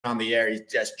on the air. He's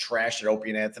just trashing Opie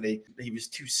and Anthony. He was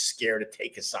too scared to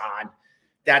take us on.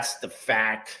 That's the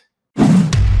fact.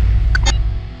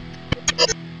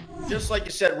 Just like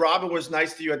you said, Robin was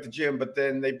nice to you at the gym, but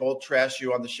then they both trash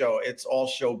you on the show. It's all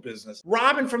show business.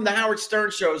 Robin from the Howard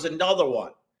Stern Show is another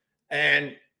one.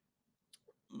 And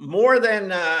more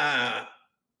than, I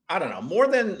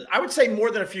would say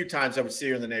more than a few times I would see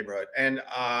her in the neighborhood. And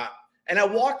I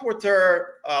walked with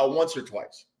her once or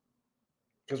twice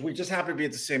because we just happened to be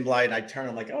at the same light. And I turn,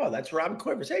 I'm like, oh, that's Robin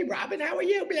Quivers. Hey, Robin, how are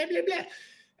you? Blah, blah, blah.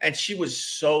 And she was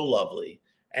so lovely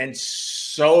and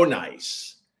so nice.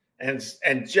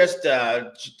 And just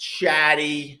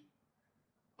chatty,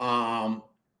 and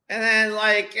then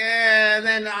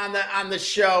on the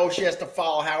show she has to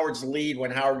follow Howard's lead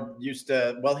when Howard used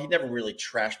to. Well, he never really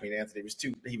trashed me and Anthony.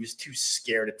 He was too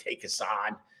scared to take us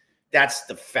on. That's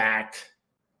the fact.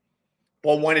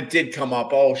 Well, when it did come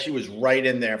up, she was right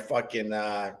in there, fucking,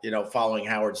 following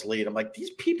Howard's lead. I'm like, these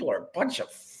people are a bunch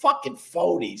of fucking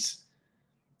phonies.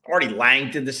 Artie Lang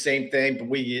did the same thing, but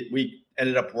we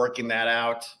ended up working that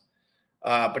out.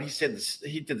 But he said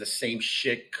he did the same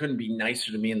shit. Couldn't be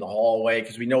nicer to me in the hallway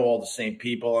because we know all the same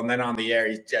people. And then on the air,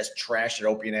 he's just trashing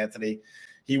Opie and Anthony.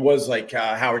 He was like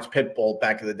Howard's pit bull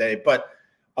back in the day. But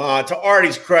to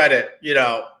Artie's credit,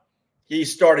 he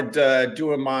started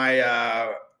doing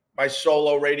my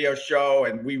solo radio show,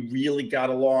 and we really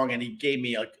got along. And he gave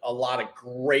me a lot of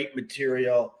great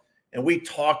material, and we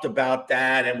talked about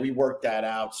that and we worked that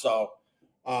out. So,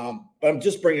 but I'm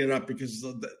just bringing it up because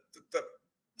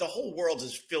the whole world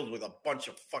is filled with a bunch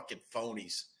of fucking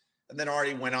phonies. And then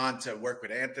Artie went on to work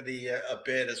with Anthony a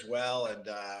bit as well. And,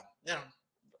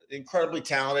 incredibly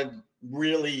talented,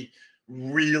 really,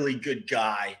 really good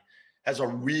guy. Has a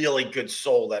really good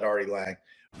soul, that Artie Lang.